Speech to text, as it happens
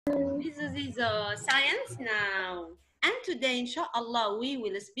This is science now. And today, inshallah, we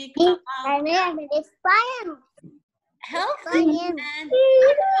will speak about healthy and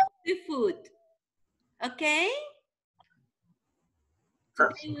unhealthy food. Okay?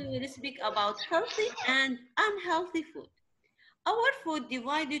 Today we will speak about healthy and unhealthy food. Our food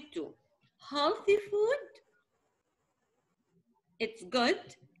divided to healthy food, it's good,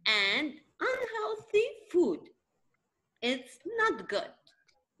 and unhealthy food, it's not good.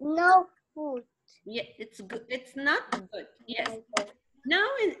 No food. Yeah, it's good. It's not good. Yes. Now,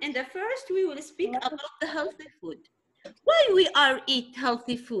 in the first, we will speak about the healthy food. Why we are eat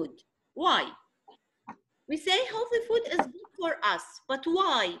healthy food? Why? We say healthy food is good for us, but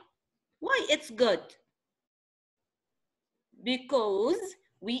why? Why it's good? Because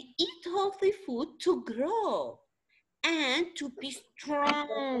we eat healthy food to grow and to be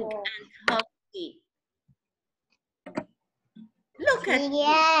strong and healthy. Look at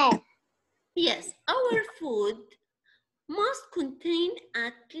Yes. Yes, our food must contain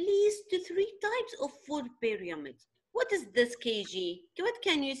at least 3 types of food pyramids. What is this, KG? What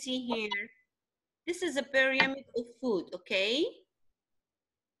can you see here? This is a pyramid of food, okay?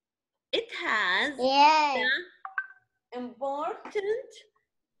 It has the important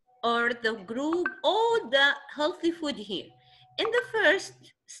or the group, all the healthy food here. In the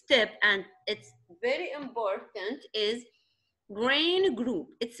first step, and it's very important, is grain group.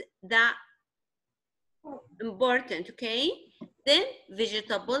 It's the important, okay? Then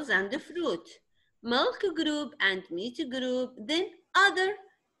vegetables and the fruit, milk group and meat group, then other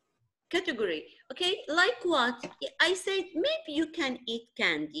category, okay? Like what? I said maybe you can eat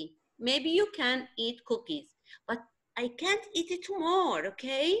candy, maybe you can eat cookies, but I can't eat it more,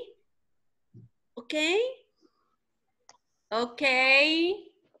 okay? Okay? Okay.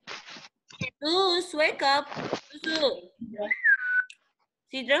 Zeus, wake up. Zeus.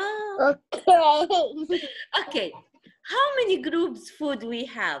 Sidra. Okay. Okay. How many groups food we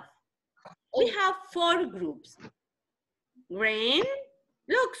have? We have 4 groups. Grain.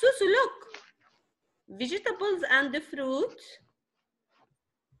 Look, Susu, look. Vegetables and the fruit.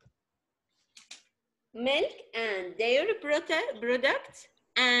 Milk and dairy products.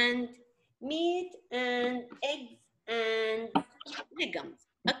 And meat and eggs and legumes.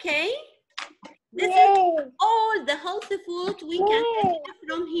 Okay? This is all the healthy food we can get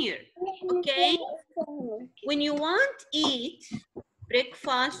from here. Okay? When you want to eat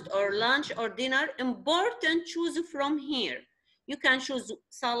breakfast or lunch or dinner, important choose from here. You can choose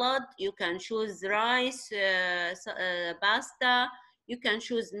salad, you can choose rice, pasta, you can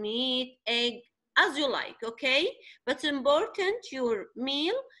choose meat, egg, as you like, okay? But important your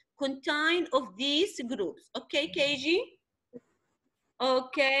meal contain of these groups. Okay, KG?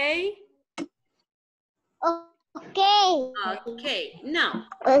 Okay. Okay. Okay, now.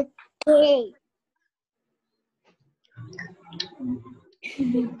 Okay.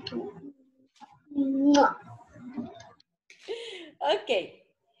 Okay,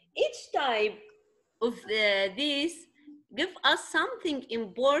 each type of these give us something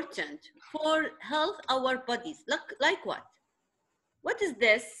important for health our bodies. Like what? What is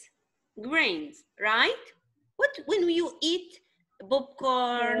this? Grains, right? What when you eat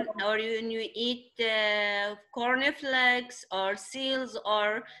popcorn or when you eat cornflakes or cereals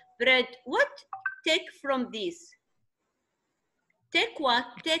or bread, what take from this? Take what?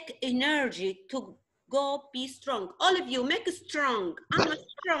 Take energy to go be strong. All of you, make strong. I'm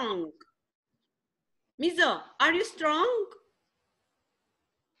strong. Mizo, are you strong?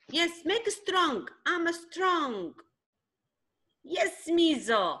 Yes, make strong. I'm strong. Yes,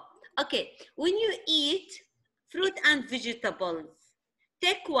 Mizo. Okay, when you eat fruit and vegetables,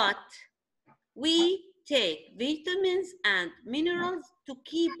 take what? We take vitamins and minerals to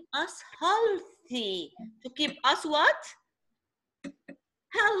keep us healthy. To keep us what?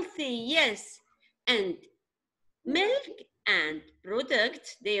 Healthy, yes. And milk and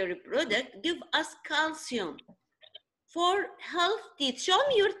dairy product give us calcium for health teeth. Show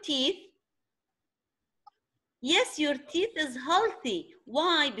me your teeth. Yes, your teeth is healthy.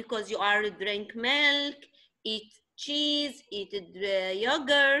 Why? Because you are drink milk, eat cheese, eat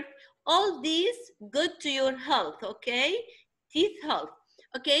yogurt. All these good to your health, okay? Teeth health,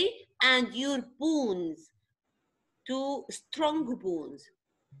 okay? And your bones, to strong bones.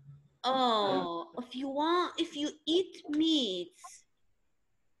 Oh, if you eat meats,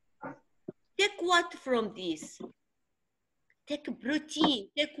 take what from this? Take protein.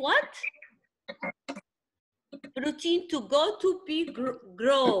 Take what? Protein to go to be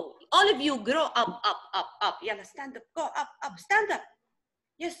grow. All of you grow up. Yalla, stand up. Go up. Stand up.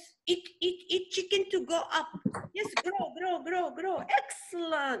 Yes, eat chicken to go up. Yes, grow.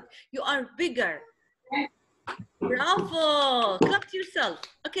 Excellent. You are bigger. Bravo. Clap to yourself.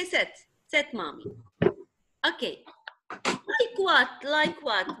 Okay, set, mommy. Okay. Like what? Like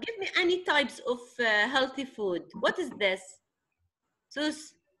what? Give me any types of healthy food. What is this?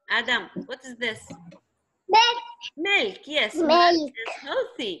 Sus, Adam, what is this? Milk. Milk, yes. Milk Milk. is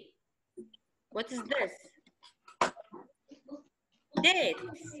healthy. What is this? Dates.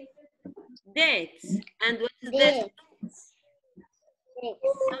 Dates. And what is this?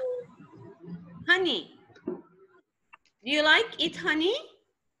 Honey. Do you like eat honey?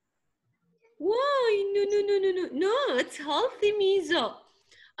 Why? No, it's healthy, Mizo.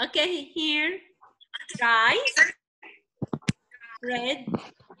 Okay, here, rice, bread,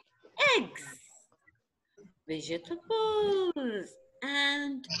 eggs, vegetables,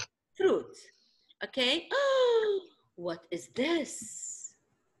 and fruit. Okay, what is this?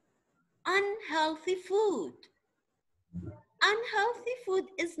 Unhealthy food. Unhealthy food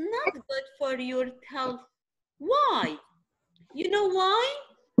is not good for your health. Why? You know why?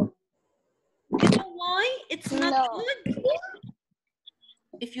 You know why it's not good?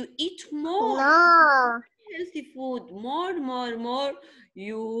 If you eat more healthy food, more,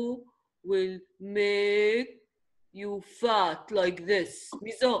 you will make you fat like this.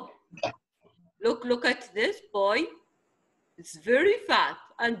 Mizo, look at this boy. It's very fat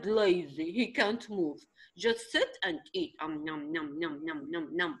and lazy. He can't move. Just sit and eat.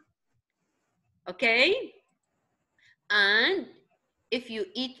 Nom. Okay? And if you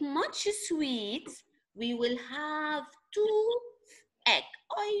eat much sweets, we will have toothache.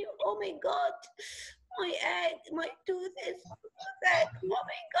 Oh my God. My egg, my tooth is toothache. Oh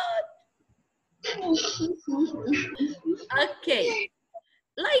my God. Okay.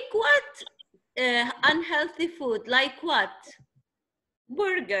 Like what? Unhealthy food. Like what?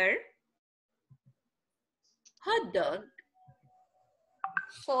 Burger, hot dog,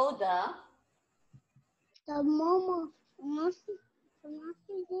 soda,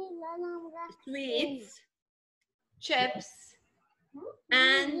 sweets, chips,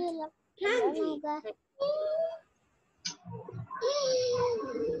 and candy.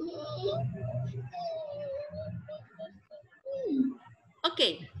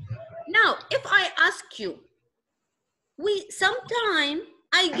 Okay, now if I ask you, sometime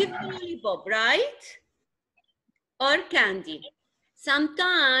I give you lollipop, right? Or candy.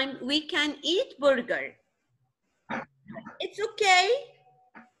 Sometime we can eat burger. It's okay?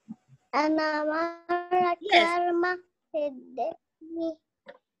 Yes.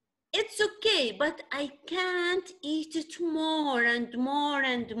 It's okay, but I can't eat it more and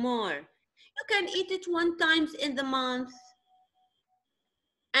more. You can eat it one time in the month.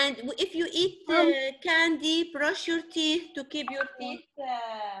 And if you eat candy, brush your teeth to keep your teeth.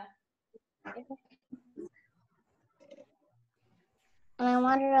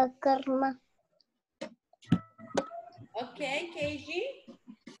 Okay, KG.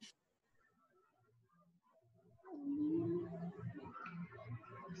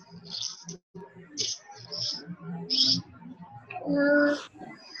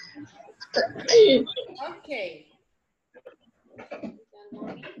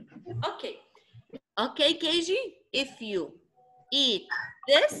 Okay. Okay, KG. If you eat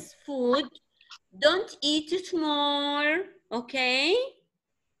this food, don't eat it more. Okay?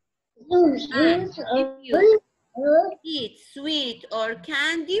 And if you eat sweet or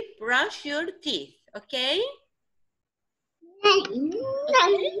candy, brush your teeth. Okay?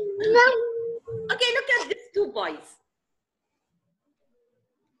 Okay, look at these two boys.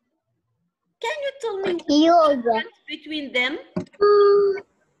 Can you tell me what's the difference between them?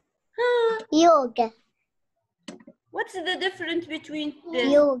 Yoga. What's the difference between this?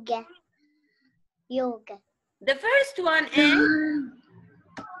 Yoga. The first one is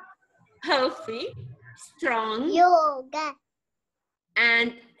healthy, strong, Yoga.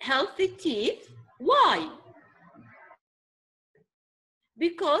 and healthy teeth. Why?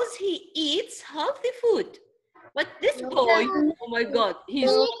 Because he eats healthy food. But this boy, oh my God, he's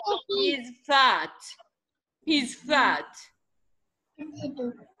fat. He's fat.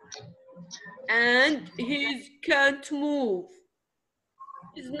 And he can't move.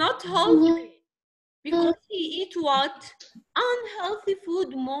 He's not healthy. Because he eats what? Unhealthy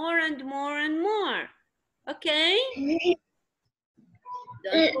food more and more. Okay?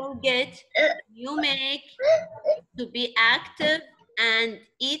 Don't forget, you make to be active and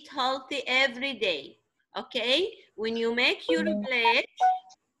eat healthy every day. Okay? When you make your plate,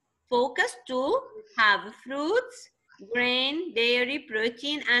 focus to have fruits, grain, dairy,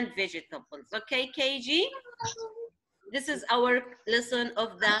 protein, and vegetables. Okay, KG? This is our lesson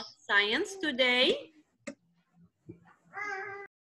of the science today.